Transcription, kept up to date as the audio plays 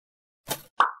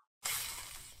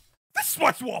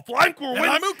Swatchwaffle, I'm CORWIN. And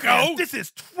I'm Uko. And this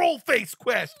is Trollface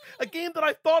Quest, a game that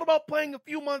I thought about playing a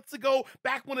few months ago,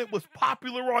 back when it was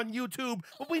popular on YouTube,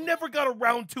 but we never got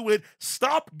around to it.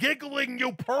 Stop giggling,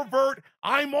 you pervert.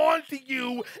 I'm on to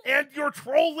you and your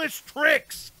trollish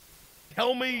tricks.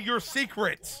 Tell me your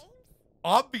secrets.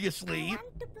 Obviously. I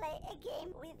want to play a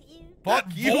game with you. Fuck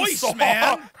That you, voice, Saw.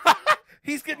 man.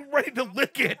 He's getting ready to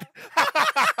lick it.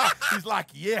 He's like,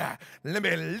 yeah, let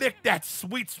me lick that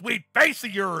sweet, sweet face of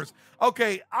yours.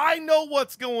 Okay, I know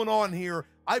what's going on here.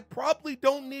 I probably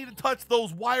don't need to touch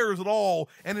those wires at all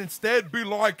and instead be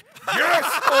like,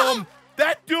 yes,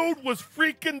 that dude was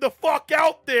freaking the fuck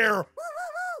out there.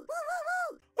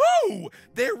 Ooh,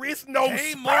 there is no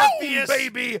Hey, spoon, Morpheus.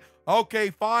 baby. Okay,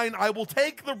 fine. I will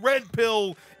take the red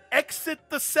pill, exit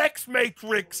the sex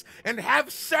matrix, and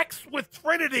have sex with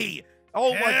Trinity.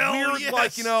 Oh, Hell like weird, yes.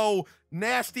 like, you know,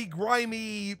 nasty,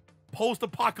 grimy,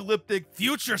 post-apocalyptic.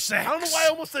 Future sex. I don't know why I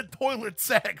almost said toilet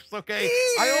sex, okay?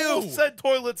 I Ew. almost said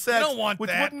toilet sex, don't want which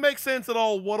that. wouldn't make sense at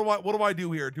all. What do I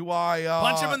do here? Do I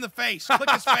Punch him in the face. Click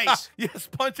his face. Yes,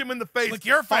 punch him in the face. Click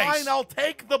your face. Fine, I'll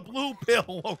take the blue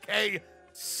pill, okay?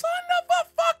 Son of a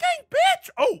fucking bitch!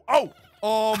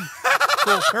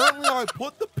 So apparently I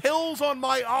put the pills on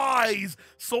my eyes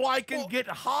so I can get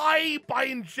high by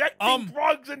injecting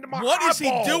drugs into my What is he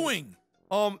eyeballs. doing?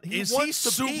 He Is he wants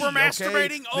to super pee,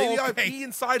 masturbating? Okay? Oh, Maybe I okay. pee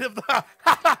inside of the.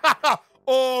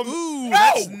 Ooh, no!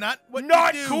 that's not what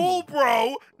Not you do. cool,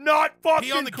 bro. Not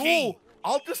fucking on the cool. key.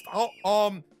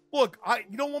 Look,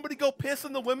 you don't want me to go piss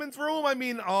in the women's room? I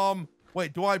mean,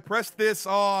 wait, do I press this?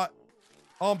 That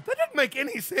didn't make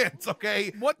any sense,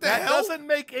 okay? What the that hell? doesn't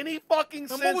make any fucking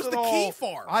Then sense what was at the all. key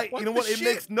for? You know what?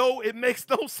 It makes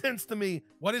no sense to me.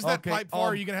 What is that pipe for?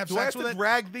 Are you gonna have do I sex have with to it?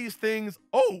 drag these things?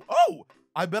 Oh!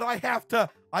 I bet I have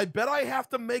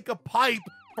to make a pipe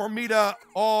for me to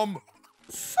Son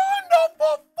of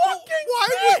a fucking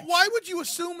bitch! Why would you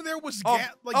assume there was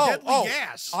deadly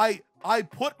gas? I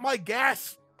put my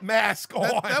gas mask on.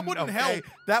 That wouldn't okay? help.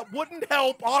 That wouldn't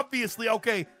help, obviously.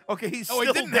 Okay, he's Oh, it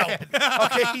still didn't dead.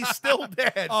 help. Okay, he's still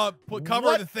dead. Cover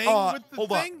What? the thing with the hold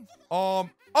thing. on.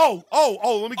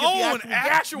 Let me get the An actual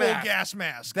actual gas mask. gas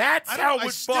mask. That's how I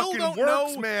it still fucking don't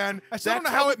works, know- man. I still don't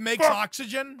That's know how it makes fuck-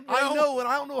 oxygen. you I know, and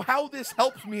I don't know how this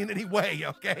helps me in any way.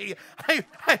 Okay,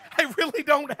 I really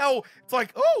don't know. It's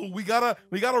like, oh, we got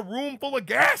a room full of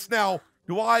gas now.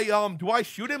 Do I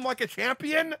shoot him like a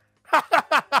champion?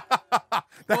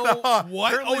 Well,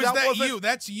 what? Apparently Oh, is that wasn't- you?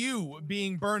 That's you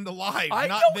being burned alive, I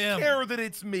not don't them. care that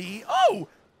it's me.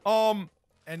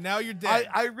 And now you're dead.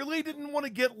 I really didn't want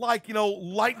to get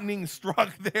lightning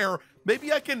struck there.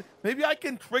 Maybe I can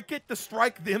trick it to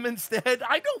strike them instead.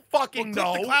 I don't fucking Click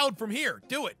know. the cloud from here.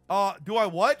 Do it. Do I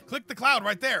what? Click the cloud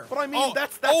right there. But I mean,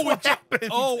 that's oh, what it- happens.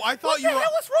 Oh, I thought What you the were.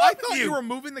 hell is wrong I with thought you? you were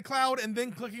moving the cloud and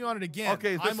then clicking on it again.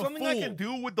 Okay, is there I'm a something I fool. can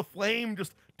do with the flame?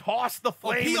 Just toss the Oh,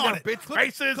 flame pee in on their it. bitch Click,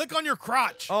 faces? click on your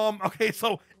crotch. Okay,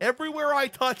 so everywhere I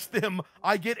touch them,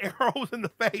 I get arrows in the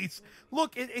face.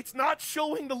 Look, it's not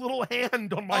showing the little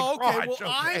hand on my crotch.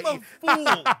 Well, okay? I'm a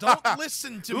fool. Don't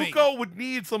listen to me. Uko would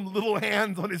need some little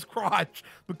hands on his crotch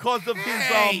because of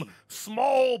Hey! his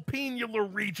small penular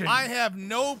region. I have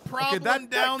no problem that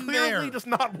down clearly there. does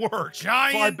not work.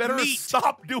 Giant so I better meat.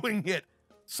 stop doing it.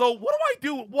 So what do I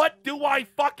do? What do I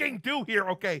fucking do here?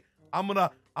 Okay, I'm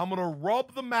gonna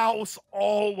rub the mouse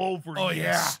all over. Oh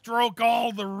yeah. Stroke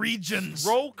all the regions.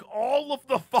 Stroke all of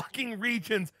the fucking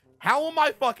regions. How am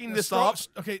I fucking this up?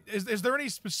 Okay, is there any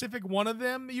specific one of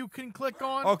them you can click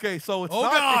on? Okay, so it's Oh,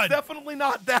 not. God. It's definitely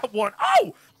not that one.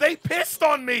 Oh, they pissed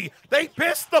on me. They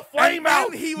pissed the flame out.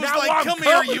 And he was Now like, I'm "Come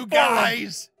here, coming you for 'em."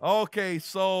 guys. Okay,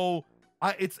 so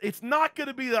it's not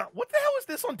gonna be that. What the hell is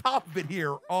this on top of it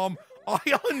here?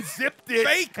 I unzipped it,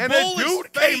 Fake and bull a is dude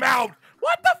fake. came out.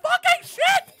 What the fucking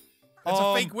shit? That's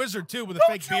a fake wizard too with a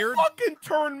Don't fake you beard. fucking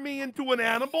turn me into an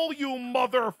animal, you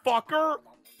motherfucker.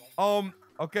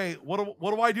 Okay, what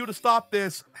do I do to stop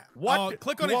this? What?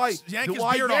 Click on do it, I, yank do his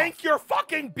I beard yank off. your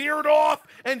fucking beard off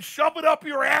and shove it up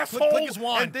your asshole click his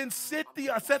wand. and then set the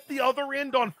other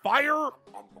end on fire?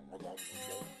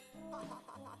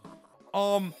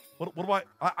 What do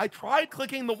I tried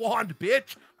clicking the wand,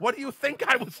 bitch. What do you think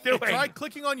I was doing? Try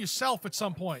clicking on yourself at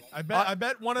some point. I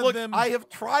bet one of Look, them. I have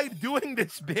tried doing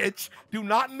this, bitch. Do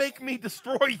not make me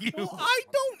destroy you. Well, I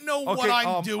don't know what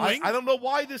I'm doing. I don't know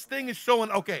why this thing is showing.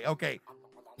 Okay.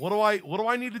 What do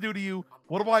I need to do to you?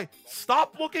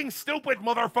 Stop looking stupid,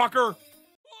 motherfucker?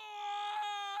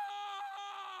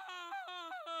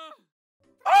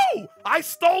 Ooh, I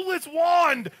stole his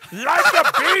wand like a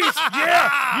beast.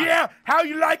 Yeah, yeah. How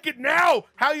you like it now?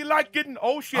 How you like getting?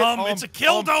 Oh shit. It's a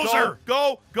killdozer.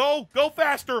 Go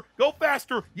faster. Go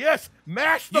faster. Yes,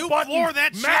 mash the buttons. Floor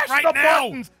that shit mash right the now.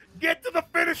 buttons. Get to the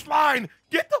finish line.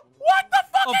 Get the what the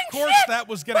fucking Of course shit? that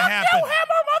was gonna Fuck happen. you,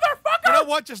 hammer, motherfucker. You know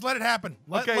what? Just let it happen.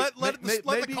 Let Okay,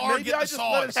 the car maybe get I the just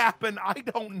let it sauce. happen. I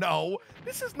don't know.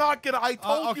 This is not gonna. I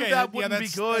told you okay, that yeah, wouldn't be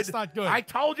good. that's not good. I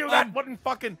told you that wouldn't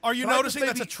fucking. Are you Can I just noticing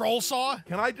that's a maybe- troll saw?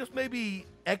 Can I just maybe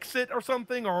exit or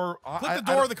something? Or Click the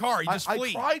door of the car. You just I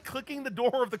flee. tried clicking the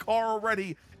door of the car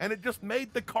already, and it just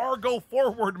made the car go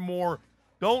forward more.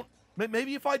 Don't.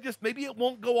 Maybe if I just. Maybe it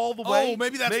won't go all the way. Oh,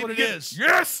 maybe that's what it is.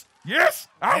 Yes. Yes.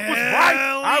 I was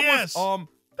right. I yes. was.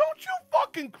 Don't you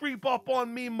fucking creep up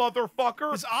on me,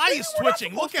 motherfucker. His eye is We're not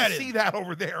twitching. supposed Look at to it. See that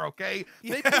over there, okay?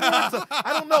 Maybe Yeah.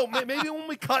 I don't know. Maybe when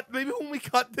we cut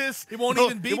this, It won't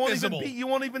even be it won't visible. Even be, you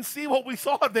won't even see what we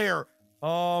saw there.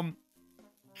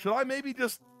 Should I maybe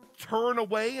just turn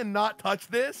away and not touch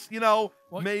this? You know,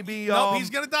 Well, maybe. No, he's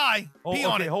gonna die. Pee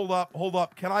on okay, it. hold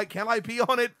up. Can I pee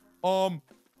on it?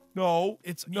 No.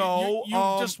 It's no. You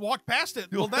just walk past it.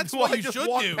 Well, that's do what I you just should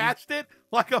walk do. past it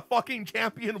like a fucking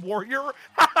champion warrior?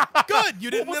 Good.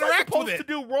 You didn't what was I interact supposed with to it.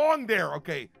 do wrong there?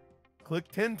 Okay, click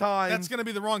 10 times. That's gonna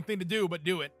be the wrong thing to do, but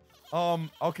do it.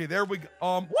 Okay, there we go.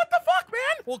 What the fuck, man?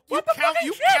 Well, what the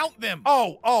fucking shit? count them.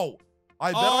 Oh.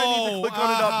 I bet I need to click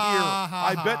on it up here.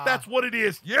 I bet that's what it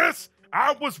is. Yes,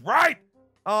 I was right.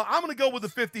 I'm gonna go with the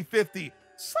 50-50.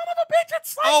 Son of a bitch, it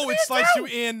sliced me It sliced you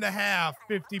too. in half,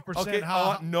 50%. Okay,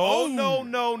 no.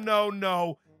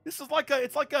 This is like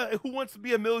it's like a Who Wants to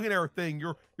Be a Millionaire thing.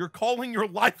 You're calling your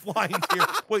lifelines here.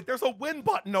 Wait, there's a win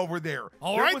button over there.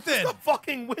 All there right, was then. Just a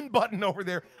fucking win button over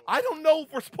there. I don't know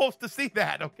if we're supposed to see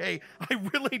that. Okay, I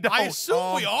really don't. I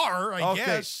assume we are. I okay.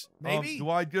 guess maybe. Do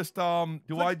I just drag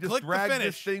the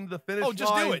this thing to the finish line?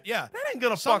 just do it. Yeah. That ain't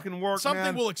gonna fucking work, Something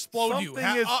man. will explode you.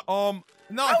 Something is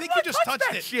No, I think you just touched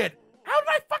that it. shit. How did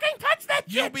I fucking touch that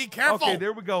shit? You be careful. Okay,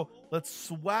 there we go. Let's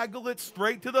swaggle it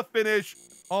straight to the finish.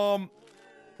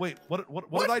 Wait, what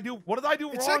did I do? What did I do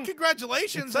wrong? It said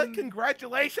congratulations. It said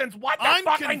congratulations. What the I'm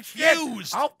fucking confused.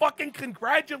 shit? I'll fucking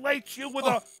congratulate you with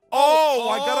I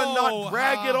gotta not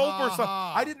drag it over. So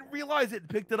I didn't realize it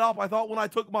picked it up. I thought when I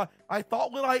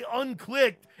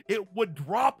unclicked, it would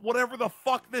drop whatever the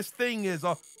fuck this thing is.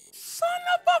 Son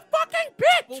of a fucking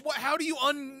bitch! Well, how do you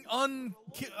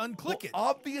unclick it?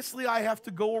 Obviously, I have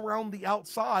to go around the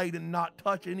outside and not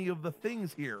touch any of the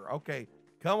things here. Okay,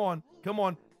 come on.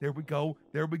 There we go.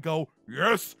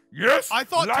 Yes. I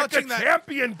thought like touching a that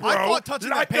champion, bro. I thought touching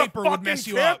like that paper a would mess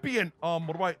fucking you up. champion.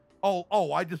 What do I?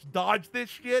 I just dodged this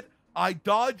shit. I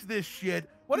dodged this shit.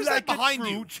 What is like that behind a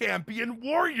true you? champion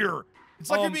warrior. It's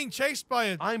like you're being chased by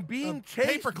a. I'm being a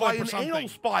chased paperclip by or an something. anal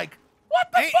spike. What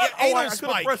the fuck? anal I could have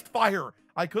spike. pressed fire.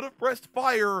 I could have pressed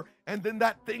fire, and then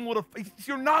that thing would have.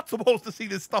 You're not supposed to see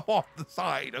this stuff off the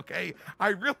side, okay? I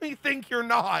really think you're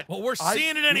not. Well, we're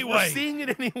seeing it anyway. We're seeing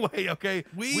it anyway, okay?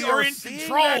 We are in seeing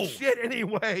control. That shit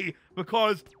anyway,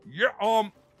 because It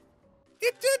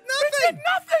did nothing. It did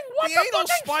nothing. What the the anal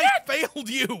fucking spike shit? failed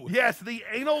you. Yes, the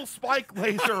anal spike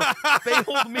laser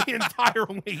failed me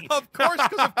entirely. Of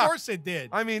course it did.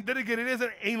 I mean, then again, it is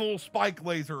an anal spike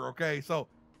laser, okay? So,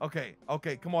 okay,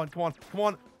 come on.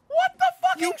 What the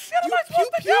fucking shit am I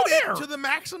supposed to do here? it to the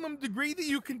maximum degree that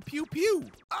you can pew.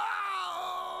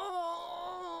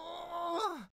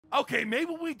 Okay,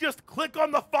 maybe we just click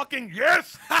on the fucking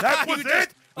yes. That was You it.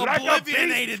 just Like a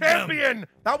oblivionated beast them. champion.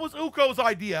 That was Uko's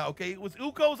idea. Okay, it was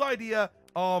Uko's idea.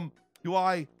 Do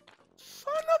I?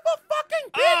 Son of a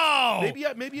fucking bitch. Oh,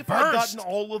 Maybe if I'd burst. gotten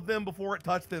all of them before it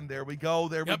touched them. There we go.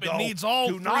 Yep, we go. it needs all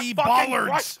do not three fucking bollards.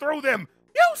 rush through them.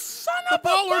 You son The of a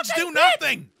bollards fucking do bitch.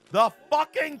 nothing. The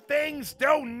fucking things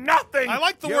do nothing. I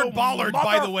like the you word bollard,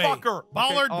 by the way. motherfucker.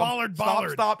 Bollard,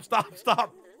 bollard.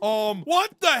 Stop.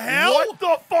 What the hell? What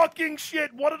the fucking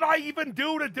shit? What did I even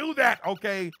do to do that?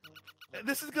 Okay.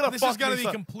 This is gonna be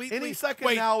up. completely. Any second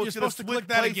Wait, now you're it's gonna supposed to switch click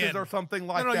that places again or something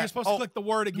like no, that. you're supposed to click the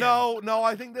word again. No,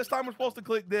 I think this time we're supposed to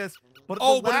click this. But at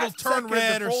the But it'll last turn second,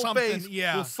 red the or troll something. face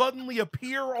Yeah. will suddenly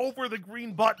appear over the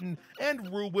green button and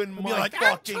ruin Be my like,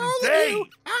 fucking I'm trolling day. you.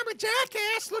 I'm a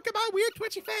jackass. Look at my weird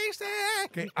twitchy face.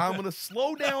 Okay, I'm gonna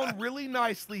slow down really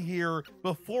nicely here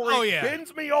before Oh, it yeah.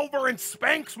 bends me over and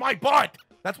spanks my butt.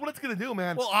 That's what it's gonna do,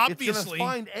 man. Well, obviously. It's gonna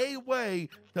find a way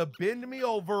to bend me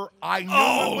over. I knew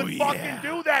Oh, it would yeah. fucking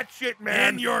do that shit, man.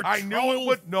 And your I knew it troll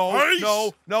would.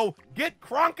 No. Get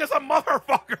crunk as a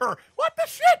motherfucker. What the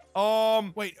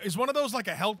shit? Wait, is one of those like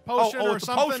a health potion or it's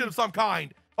something? a potion of some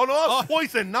kind. Oh no, that's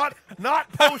poison, not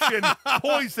potion,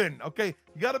 poison. Okay,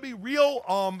 you got to be real.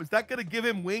 Is that gonna give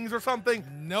him wings or something?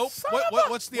 Nope. Son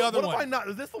What's the other what one? If I not?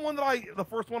 Is this the one that the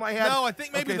first one I had? No, I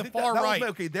think maybe okay, the far that right.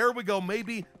 okay, there we go.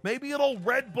 Maybe it'll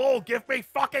Red Bull give me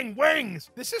fucking wings.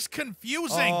 This is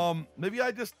confusing. Maybe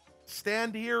I just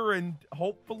stand here and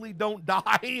hopefully don't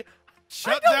die.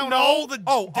 Shut down all the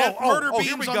death murder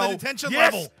here beams we on go. the detention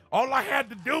Yes, level. all I had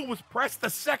to do was press the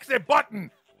sexy button.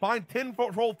 Find 10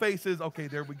 troll faces. Okay,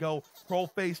 there we go. Troll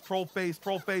face, troll face,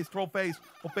 troll face, troll face,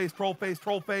 troll face, troll face,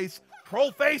 troll face,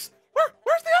 troll face. Where's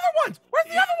the other ones? Where's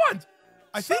the other ones?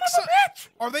 I Son think of a bitch!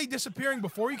 Are they disappearing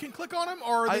before you can click on them,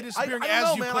 or are they disappearing I don't as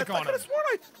know, you man. click on I them? could have sworn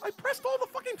I pressed all the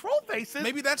fucking troll faces.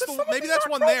 Maybe that's Some of these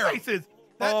one aren't there. troll faces.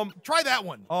 Try that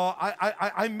one.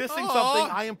 I'm missing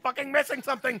something. I am fucking missing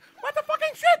something. What the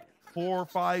fucking shit? 4,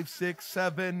 5, 6,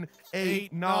 7,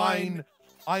 8, 9.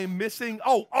 I am missing.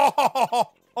 I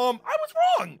was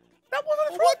wrong. That wasn't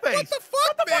a troll face. What the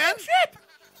fuck, man? Fucking shit?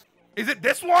 Is it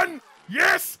this one?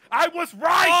 Yes, I was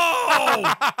right. Oh,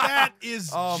 that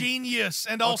is genius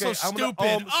and also okay,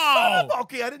 stupid.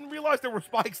 Okay, I didn't realize there were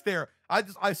spikes there.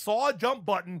 I saw a jump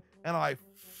button and I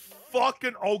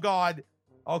fucking God.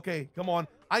 Okay, come on.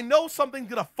 I know something's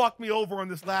gonna fuck me over on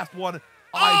this last one.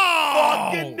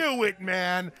 I fucking knew it,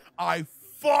 man. I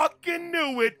fucking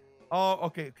knew it.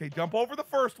 Okay, jump over the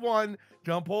first one,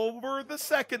 jump over the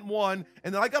second one,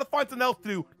 and then I gotta find something else to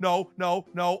do. No.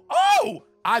 Oh!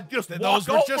 I just walked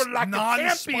over just like a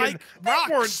champion. They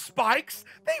weren't spikes.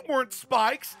 They weren't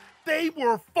spikes. They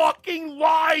were fucking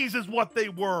lies is what they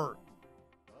were.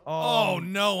 Oh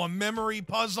no, a memory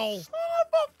puzzle. Son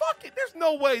of a fucking, there's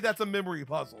no way that's a memory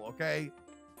puzzle, okay?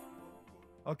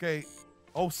 Okay.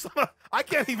 Oh, son of, I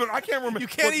can't remember. You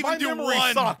can't even do memory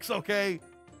one. Sucks, okay?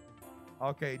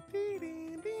 Okay.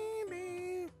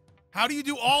 How do you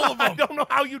do all of them? I don't know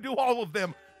how you do all of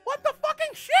them. What the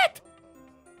fucking shit?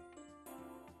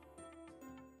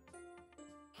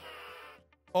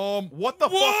 What the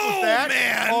fuck was that?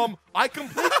 Man. I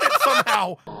completed it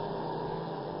somehow.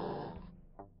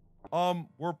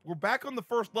 We're back on the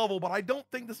first level, but I don't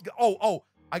think this is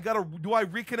I gotta, do I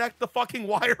reconnect the fucking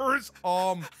wires?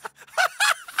 I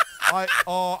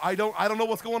don't know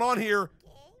what's going on here.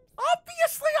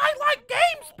 Obviously, I like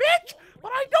games, bitch,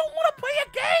 but I don't want to play a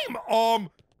game.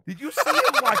 Did you see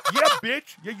him like, yeah,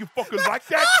 bitch? Yeah, you fucking like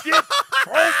that shit?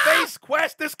 Trollface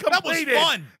quest is completed. That was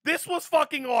fun. This was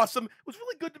fucking awesome. It was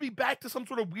really good to be back to some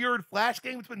sort of weird Flash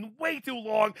game. It's been way too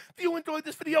long. If you enjoyed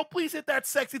this video, please hit that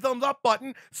sexy thumbs up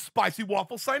button. Spicy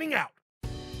Waffle signing out.